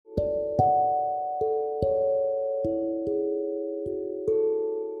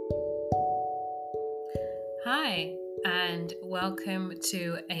Hi, and welcome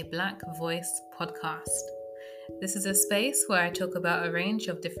to a Black Voice podcast. This is a space where I talk about a range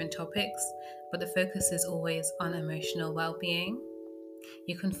of different topics, but the focus is always on emotional well-being.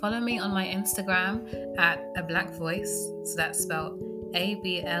 You can follow me on my Instagram at a Black Voice, so that's spelled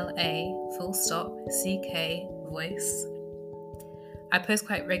ABLA_CK voice. I post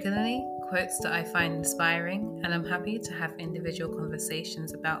quite regularly quotes that I find inspiring, and I'm happy to have individual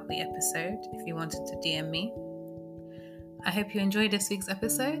conversations about the episode if you wanted to DM me. I hope you enjoyed this week's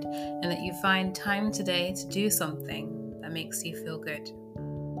episode and that you find time today to do something that makes you feel good.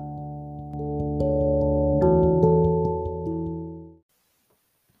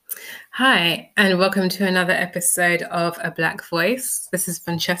 Hi, and welcome to another episode of A Black Voice. This is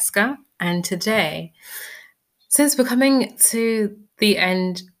Francesca, and today, since we're coming to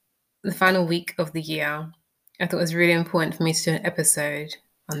the final week of the year, I thought it was really important for me to do an episode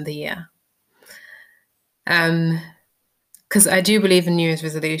on the year. Because I do believe in New Year's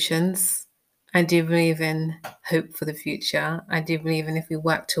resolutions. I do believe in hope for the future. I do believe in if we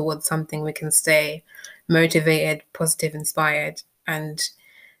work towards something, we can stay motivated, positive, inspired, and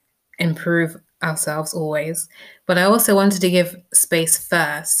improve ourselves always. But I also wanted to give space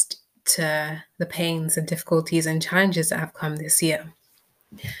first to the pains and difficulties and challenges that have come this year.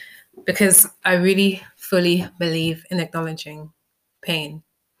 Because I really fully believe in acknowledging pain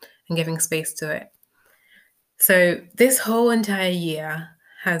and giving space to it. So this whole entire year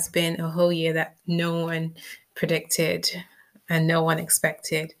has been a whole year that no one predicted and no one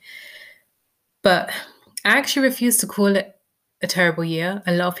expected. But I actually refuse to call it a terrible year.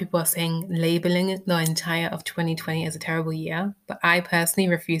 A lot of people are saying labeling the entire of 2020 as a terrible year, but I personally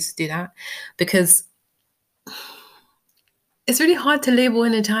refuse to do that because it's really hard to label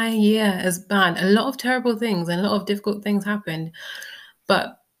an entire year as bad. A lot of terrible things and a lot of difficult things happened,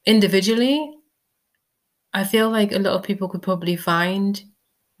 but individually, I feel like a lot of people could probably find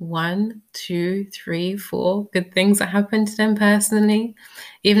 1, 2, 3, 4 good things that happened to them personally.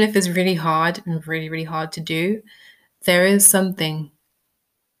 Even if it's really hard and really, really hard to do, there is something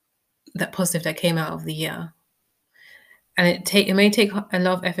that positive that came out of the year. And it may take a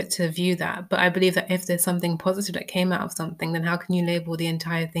lot of effort to view that, but I believe that if there's something positive that came out of something, then how can you label the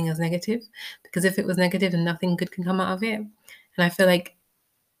entire thing as negative? Because if it was negative, then nothing good can come out of it. And I feel like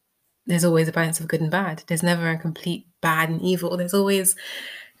there's always a balance of good and bad. There's never a complete bad and evil. There's always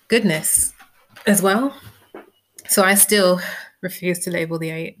goodness as well. So I still refuse to label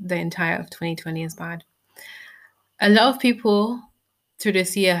the entire of 2020 as bad. A lot of people through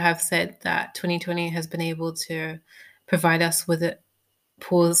this year have said that 2020 has been able to provide us with a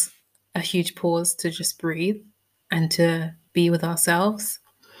huge pause to just breathe and to be with ourselves.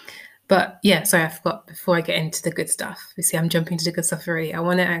 But yeah, sorry, I forgot before I get into the good stuff. You see, I'm jumping to the good stuff already. I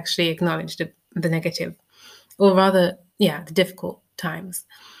want to actually acknowledge the negative, or rather, the difficult times.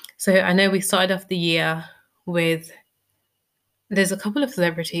 So I know we started off the year with, there's a couple of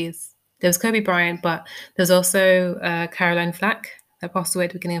celebrities. There was Kobe Bryant, but there's also Caroline Flack that passed away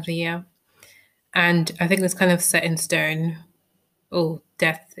at the beginning of the year. And I think it's kind of set in stone,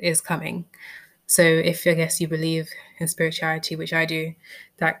 death is coming. So if I guess you believe in spirituality, which I do,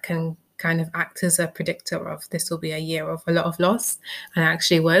 that can kind of act as a predictor of this will be a year of a lot of loss, and it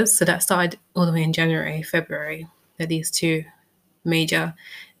actually was. So that started all the way in January, February, that these two major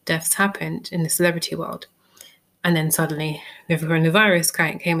deaths happened in the celebrity world. And then suddenly the coronavirus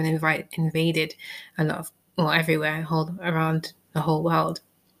came and invaded a lot of, everywhere, around the whole world.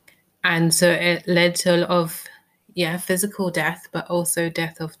 And so it led to a lot of, physical death, but also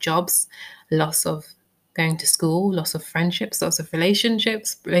death of jobs, loss of going to school, loss of friendships, loss of relationship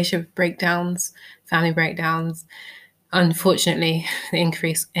breakdowns, family breakdowns. Unfortunately, the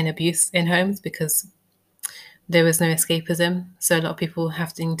increase in abuse in homes because there was no escapism. So a lot of people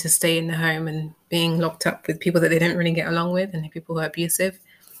having to stay in the home and being locked up with people that they don't really get along with and people who are abusive.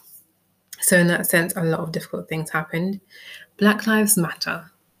 So in that sense, a lot of difficult things happened. Black Lives Matter.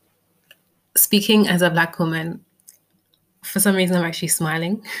 Speaking as a Black woman, for some reason I'm actually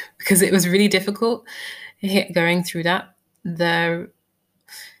smiling because it was really difficult going through that. It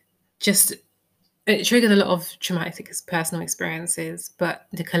triggered a lot of traumatic personal experiences, but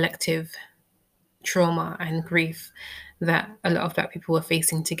the collective trauma and grief that a lot of Black people were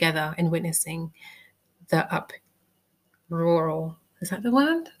facing together and witnessing the uproar. Is that the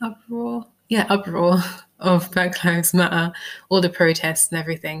word? Uproar? Yeah, uproar of Black Lives Matter, all the protests and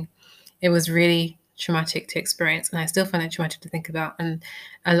everything. It was really traumatic to experience, and I still find it traumatic to think about. And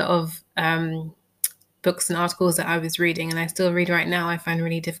a lot of books and articles that I was reading, and I still read right now, I find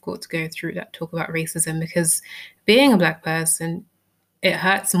really difficult to go through that talk about racism, because being a Black person, it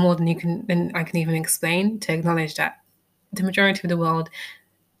hurts more than I can even explain, to acknowledge that the majority of the world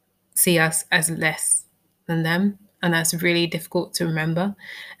see us as less than them. And that's really difficult to remember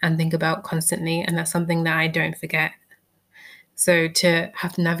and think about constantly. And that's something that I don't forget. So to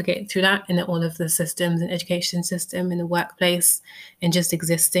have to navigate through that in all of the systems and education system, in the workplace, and just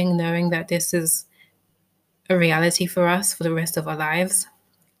existing, knowing that this is a reality for us for the rest of our lives,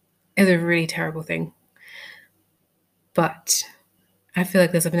 is a really terrible thing. But I feel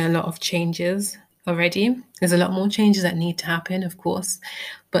like there's been a lot of changes already. There's a lot more changes that need to happen, of course,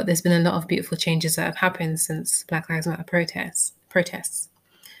 but there's been a lot of beautiful changes that have happened since Black Lives Matter protests.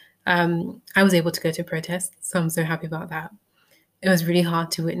 I was able to go to protests, so I'm so happy about that. It was really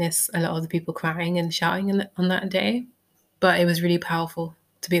hard to witness a lot of the people crying and shouting on that day, but it was really powerful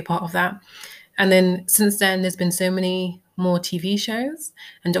to be a part of that. And then since then, there's been so many more TV shows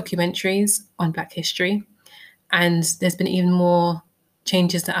and documentaries on Black history. And there's been even more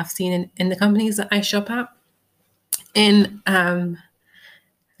changes that I've seen in the companies that I shop at. In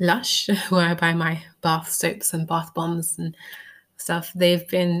Lush, where I buy my bath soaps and bath bombs and stuff,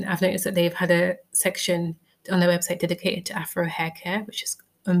 I've noticed that they've had a section on their website dedicated to Afro hair care, which is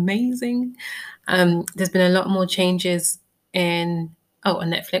amazing. There's been a lot more changes on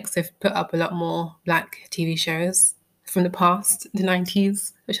Netflix. They've put up a lot more Black TV shows from the past, the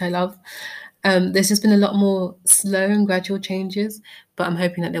 90s, which I love. There's just been a lot more slow and gradual changes, but I'm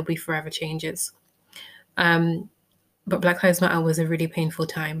hoping that there'll be forever changes. But Black Lives Matter was a really painful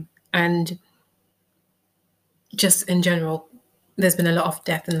time. And just in general, there's been a lot of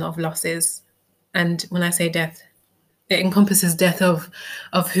death and a lot of losses. And when I say death, it encompasses death of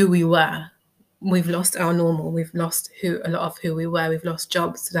who we were. We've lost our normal. We've lost a lot of who we were. We've lost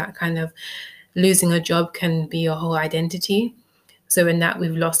jobs. So that kind of losing a job can be your whole identity. So in that,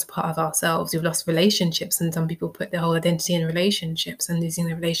 we've lost part of ourselves. We've lost relationships, and some people put their whole identity in relationships, and losing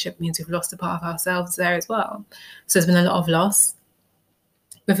the relationship means we've lost a part of ourselves there as well. So there's been a lot of loss.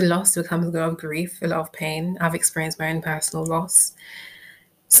 With loss comes a lot of grief, a lot of pain. I've experienced my own personal loss.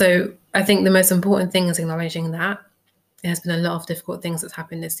 So I think the most important thing is acknowledging that. There's been a lot of difficult things that's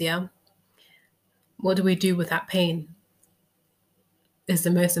happened this year. What do we do with that pain? Is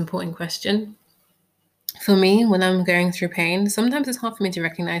the most important question. For me, when I'm going through pain, sometimes it's hard for me to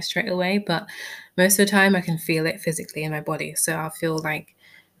recognize straight away, but most of the time I can feel it physically in my body. So I'll feel like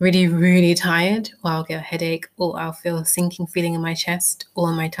really, really tired, or I'll get a headache, or I'll feel a sinking feeling in my chest or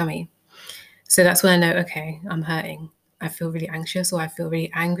in my tummy. So that's when I know, okay, I'm hurting. I feel really anxious, or I feel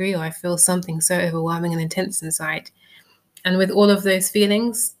really angry, or I feel something so overwhelming and intense inside. And with all of those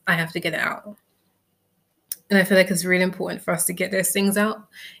feelings, I have to get it out. And I feel like it's really important for us to get those things out,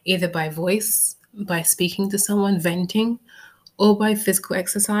 either by voice, by speaking to someone, venting, or by physical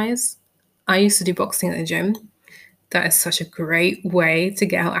exercise. I used to do boxing at the gym. That is such a great way to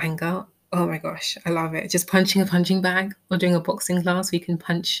get out anger. Oh my gosh, I love it. Just punching a punching bag or doing a boxing class where you can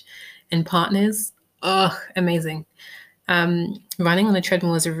punch in partners. Oh, amazing. Running on a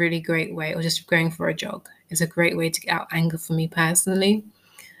treadmill is a really great way, or just going for a jog is a great way to get out anger for me personally.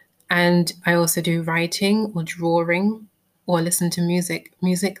 And I also do writing or drawing or listen to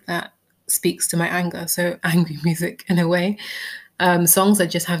music that speaks to my anger. So angry music in a way. Songs that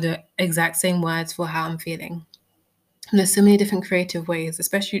just have the exact same words for how I'm feeling. And there's so many different creative ways,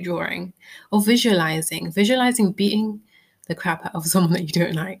 especially drawing or visualizing beating the crap out of someone that you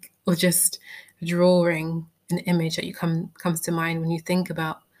don't like, or just drawing an image that comes to mind when you think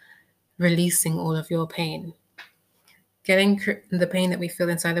about releasing all of your pain. Getting the pain that we feel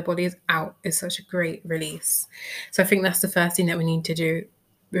inside the bodies out is such a great release. So I think that's the first thing that we need to do.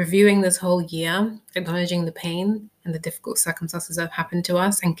 Reviewing this whole year, acknowledging the pain and the difficult circumstances that have happened to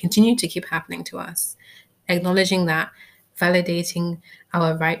us and continue to keep happening to us. Acknowledging that, validating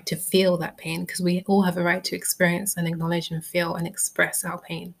our right to feel that pain, because we all have a right to experience and acknowledge and feel and express our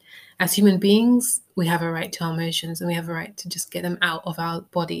pain. As human beings, we have a right to our emotions, and we have a right to just get them out of our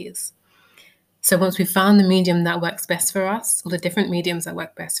bodies. So once we've found the medium that works best for us, or the different mediums that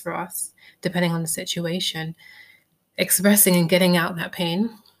work best for us, depending on the situation, expressing and getting out that pain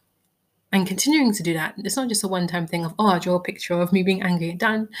and continuing to do that. It's not just a one-time thing of, I'll draw a picture of me being angry,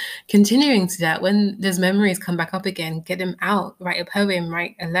 done. Continuing to that, when those memories come back up again, get them out, write a poem,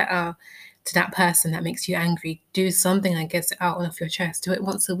 write a letter to that person that makes you angry. Do something that gets it out off your chest. Do it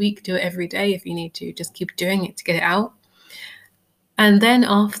once a week, do it every day if you need to. Just keep doing it to get it out. And then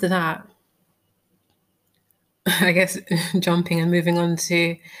after that, I guess jumping and moving on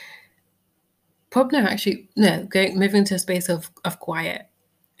to moving to a space of quiet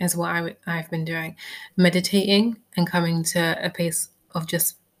is what I've been doing. Meditating and coming to a place of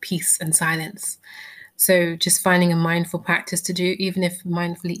just peace and silence. So just finding a mindful practice to do, even if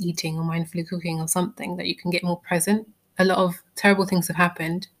mindfully eating or mindfully cooking or something, that you can get more present. A lot of terrible things have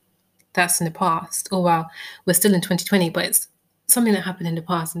happened. That's in the past. Or well, we're still in 2020, but it's something that happened in the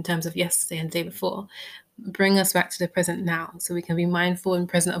past in terms of yesterday and the day before. Bring us back to the present now so we can be mindful and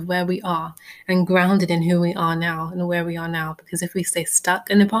present of where we are and grounded in who we are now and where we are now. Because if we stay stuck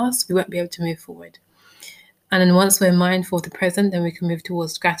in the past, we won't be able to move forward. And then once we're mindful of the present, then we can move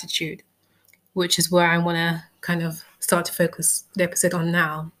towards gratitude, which is where I want to kind of start to focus the episode on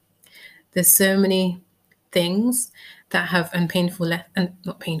now. There's so many things that have, and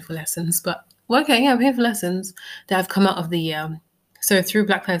not painful lessons, but painful lessons that have come out of the year. So through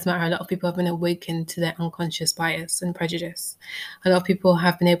Black Lives Matter, a lot of people have been awakened to their unconscious bias and prejudice. A lot of people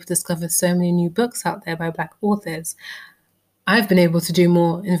have been able to discover so many new books out there by Black authors. I've been able to do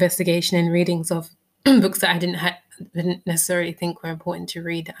more investigation and readings of books that I didn't necessarily think were important to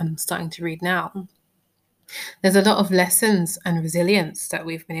read. I'm starting to read now. There's a lot of lessons and resilience that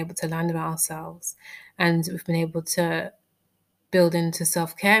we've been able to learn about ourselves, and we've been able to build into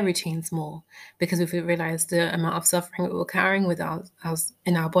self-care routines more because we've realized the amount of suffering that we're carrying with us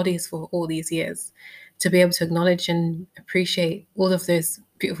in our bodies for all these years. To be able to acknowledge and appreciate all of those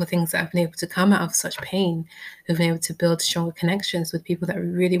beautiful things that have been able to come out of such pain, we've been able to build stronger connections with people that we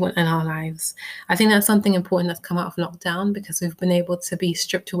really want in our lives. I think that's something important that's come out of lockdown, because we've been able to be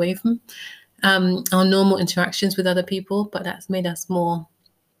stripped away from our normal interactions with other people, but that's made us more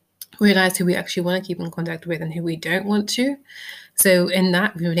realize who we actually want to keep in contact with and who we don't want to. So in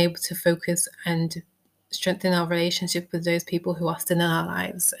that, we've been able to focus and strengthen our relationship with those people who are still in our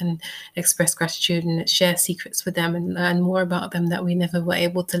lives, and express gratitude and share secrets with them and learn more about them that we never were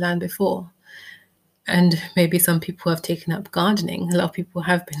able to learn before. And maybe some people have taken up gardening. A lot of people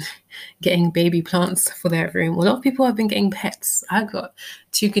have been getting baby plants for their room. A lot of people have been getting pets. I've got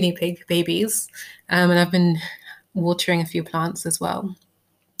 2 guinea pig babies, and I've been watering a few plants as well.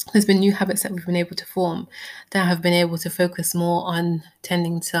 There's been new habits that we've been able to form that have been able to focus more on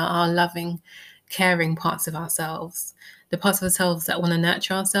tending to our loving, caring parts of ourselves, the parts of ourselves that want to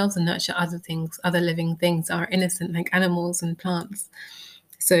nurture ourselves and nurture other things, other living things that are innocent, like animals and plants.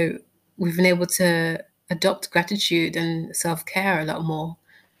 So we've been able to adopt gratitude and self-care a lot more.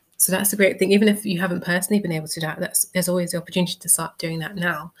 So that's a great thing. Even if you haven't personally been able to do that, there's always the opportunity to start doing that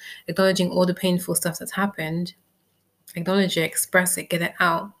now. Acknowledging all the painful stuff that's happened, acknowledge it, express it, get it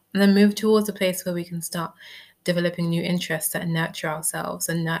out, and then move towards a place where we can start developing new interests that nurture ourselves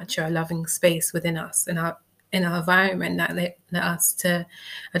and nurture a loving space within us and our environment that let us to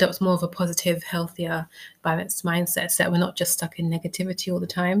adopt more of a positive, healthier, balanced mindset, so that we're not just stuck in negativity all the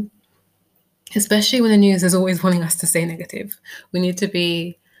time. Especially when the news is always wanting us to stay negative. We need to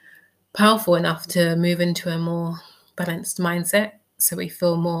be powerful enough to move into a more balanced mindset so we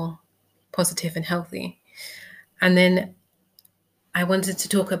feel more positive and healthy. And then I wanted to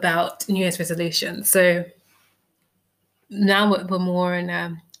talk about New Year's resolutions. So now we're more in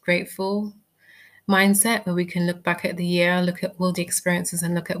a grateful mindset where we can look back at the year, look at all the experiences,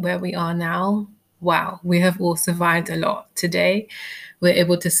 and look at where we are now. Wow, we have all survived a lot. Today, we're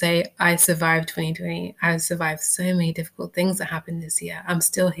able to say, I survived 2020. I survived so many difficult things that happened this year. I'm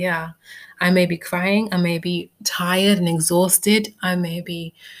still here. I may be crying. I may be tired and exhausted. I may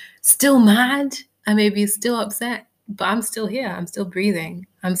be still mad. I may be still upset, but I'm still here. I'm still breathing.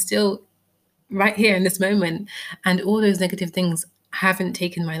 I'm still right here in this moment. And all those negative things haven't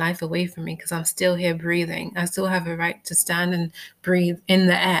taken my life away from me, because I'm still here breathing. I still have a right to stand and breathe in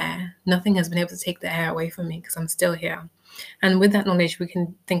the air. Nothing has been able to take the air away from me, because I'm still here. And with that knowledge, we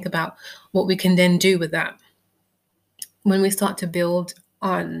can think about what we can then do with that. When we start to build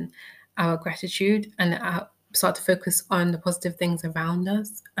on our gratitude and start to focus on the positive things around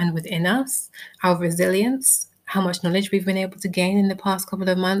us and within us, our resilience, how much knowledge we've been able to gain in the past couple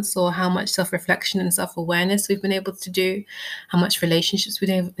of months, or how much self-reflection and self-awareness we've been able to do, how much relationships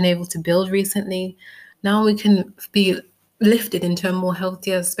we've been able to build recently. Now we can be lifted into a more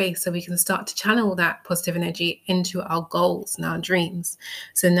healthier space, so we can start to channel that positive energy into our goals and our dreams.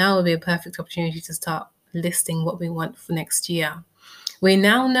 So now will be a perfect opportunity to start listing what we want for next year. We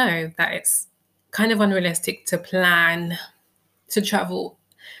now know that it's kind of unrealistic to plan to travel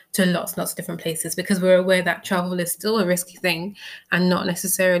to lots and lots of different places, because we're aware that travel is still a risky thing and not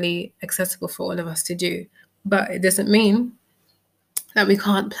necessarily accessible for all of us to do. But it doesn't mean that we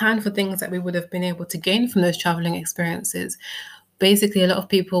can't plan for things that we would have been able to gain from those traveling experiences. basically, a lot of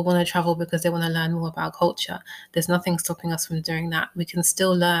people want to travel because they want to learn more about culture. There's nothing stopping us from doing that. We can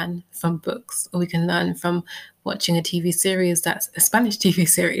still learn from books, or we can learn from watching a TV series that's a Spanish TV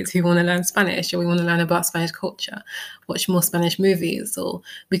series. If we want to learn Spanish, or we want to learn about Spanish culture, watch more Spanish movies, or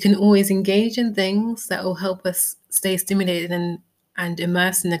we can always engage in things that will help us stay stimulated and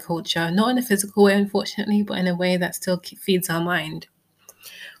immersed in the culture, not in a physical way, unfortunately, but in a way that still feeds our mind.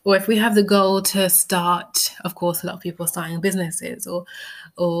 Or if we have the goal to start, of course, a lot of people are starting businesses or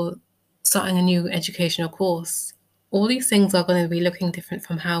starting a new educational course. All these things are going to be looking different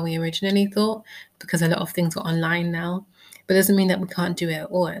from how we originally thought, because a lot of things are online now. But it doesn't mean that we can't do it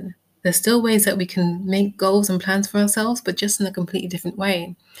at all. There's still ways that we can make goals and plans for ourselves, but just in a completely different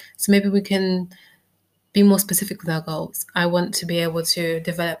way. So maybe we can be more specific with our goals. I want to be able to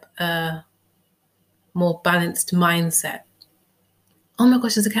develop a more balanced mindset. Oh my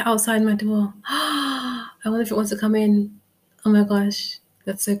gosh, there's a cat outside my door. I wonder if it wants to come in. Oh my gosh,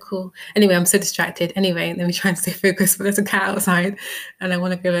 that's so cool. Anyway, I'm so distracted. Anyway, let me try and stay focused, but there's a cat outside and I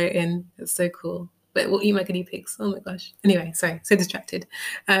want to go right in. It's so cool. But we'll eat my guinea pigs. Oh my gosh. Anyway, sorry, so distracted.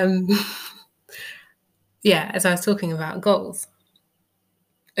 Yeah, as I was talking about goals.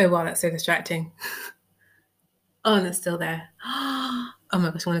 Oh wow, that's so distracting. Oh, and it's still there. Oh my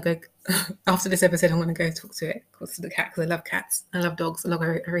gosh, I want to go. After this episode, I want to go talk to it, talk to the cat, because I love cats. I love dogs. I love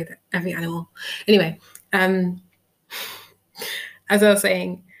every animal. Anyway, as I was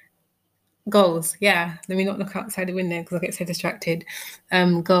saying, goals. Yeah, let me not look outside the window because I get so distracted.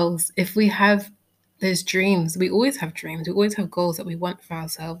 Goals. If we have those dreams, we always have dreams. We always have goals that we want for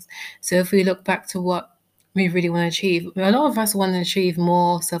ourselves. So if we look back to what we really want to achieve, a lot of us want to achieve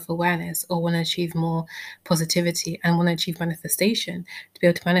more self-awareness, or want to achieve more positivity, and want to achieve manifestation, to be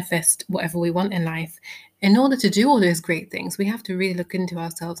able to manifest whatever we want in life. In order to do all those great things, we have to really look into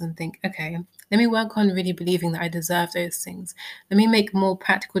ourselves and think, okay, let me work on really believing that I deserve those things. Let me make more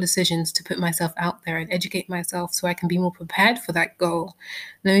practical decisions to put myself out there and educate myself so I can be more prepared for that goal.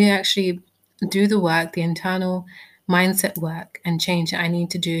 Let me actually do the work, the internal mindset work and change that I need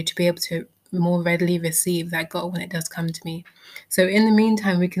to do to be able to more readily receive that goal when it does come to me. So in the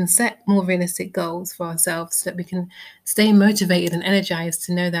meantime, we can set more realistic goals for ourselves so that we can stay motivated and energized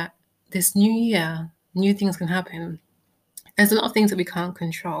to know that this new year, new things can happen. There's a lot of things that we can't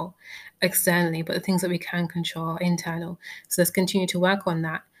control externally, but the things that we can control are internal. So let's continue to work on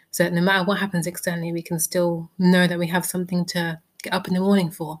that, so that no matter what happens externally, we can still know that we have something to get up in the morning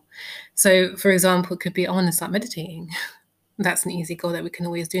for. So, for example, it could be, I want to start meditating. That's an easy goal that we can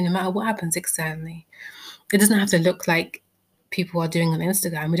always do no matter what happens externally. It doesn't have to look like people are doing on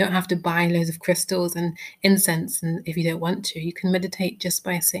Instagram. We don't have to buy loads of crystals and incense, and if you don't want to, you can meditate just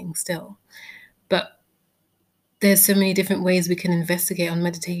by sitting still. But there's so many different ways we can investigate on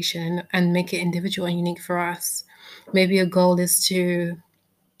meditation and make it individual and unique for us. Maybe a goal is to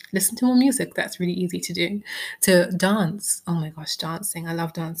listen to more music. That's really easy to do. To dance. Oh my gosh, dancing. I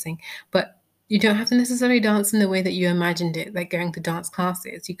love dancing. But you don't have to necessarily dance in the way that you imagined it, like going to dance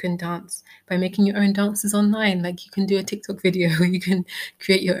classes. You can dance by making your own dances online. Like you can do a TikTok video, you can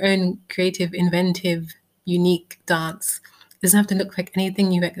create your own creative, inventive, unique dance. It doesn't have to look like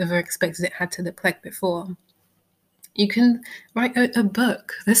anything you ever expected it had to look like before. You can write a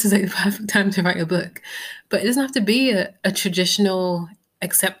book. This is like the perfect time to write a book. But it doesn't have to be a traditional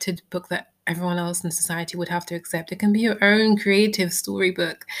accepted book that everyone else in society would have to accept. It can be your own creative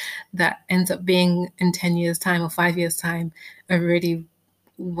storybook that ends up being, in 10 years' time or 5 years' time, a really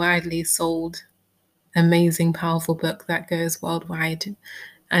widely sold, amazing, powerful book that goes worldwide.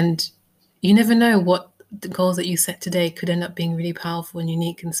 And you never know what the goals that you set today could end up being really powerful and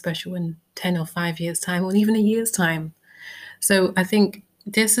unique and special in 10 or 5 years' time, or even a year's time. So I think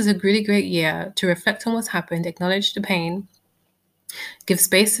this is a really great year to reflect on what's happened, acknowledge the pain, give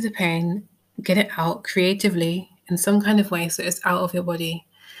space to the pain, get it out creatively in some kind of way so it's out of your body,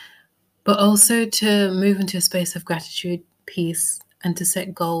 but also to move into a space of gratitude, peace, and to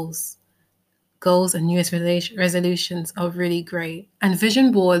set goals. Goals and New Year's resolutions are really great. And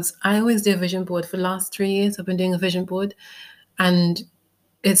vision boards, I always do a vision board. For the last 3 years, I've been doing a vision board, and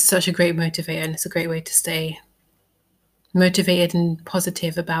it's such a great motivator, and it's a great way to stay motivated and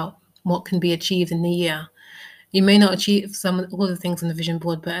positive about what can be achieved in the year. You may not achieve all the things on the vision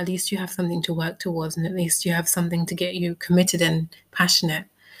board, but at least you have something to work towards, and at least you have something to get you committed and passionate.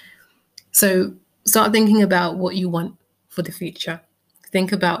 So start thinking about what you want for the future.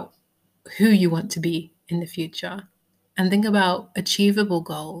 Think about who you want to be in the future, and think about achievable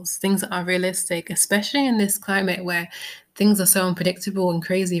goals, things that are realistic, especially in this climate where things are so unpredictable and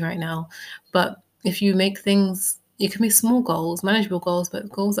crazy right now. But if you make things, it can be small goals, manageable goals, but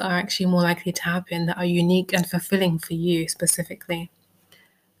goals that are actually more likely to happen, that are unique and fulfilling for you specifically.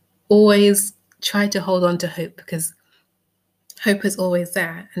 Always try to hold on to hope, because hope is always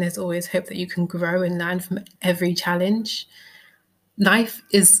there, and there's always hope that you can grow and learn from every challenge. Life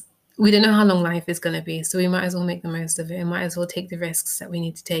is, we don't know how long life is going to be, so we might as well make the most of it, and might as well take the risks that we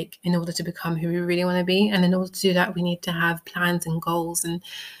need to take in order to become who we really want to be. And in order to do that, we need to have plans and goals and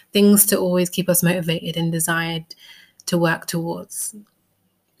things to always keep us motivated and desired to work towards.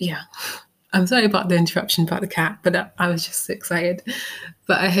 Yeah. I'm sorry about the interruption about the cat, but I was just so excited.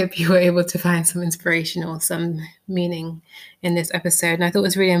 But I hope you were able to find some inspiration or some meaning in this episode. And I thought it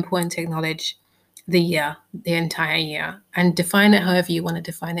was really important to acknowledge the year, the entire year, and define it however you want to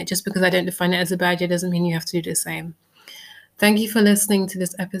define it. Just because I don't define it as a bad year doesn't mean you have to do the same. Thank you for listening to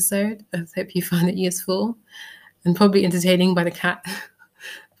this episode. I hope you found it useful and probably entertaining by the cat.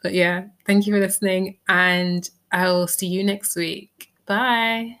 But yeah, thank you for listening, and I'll see you next week.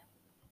 Bye.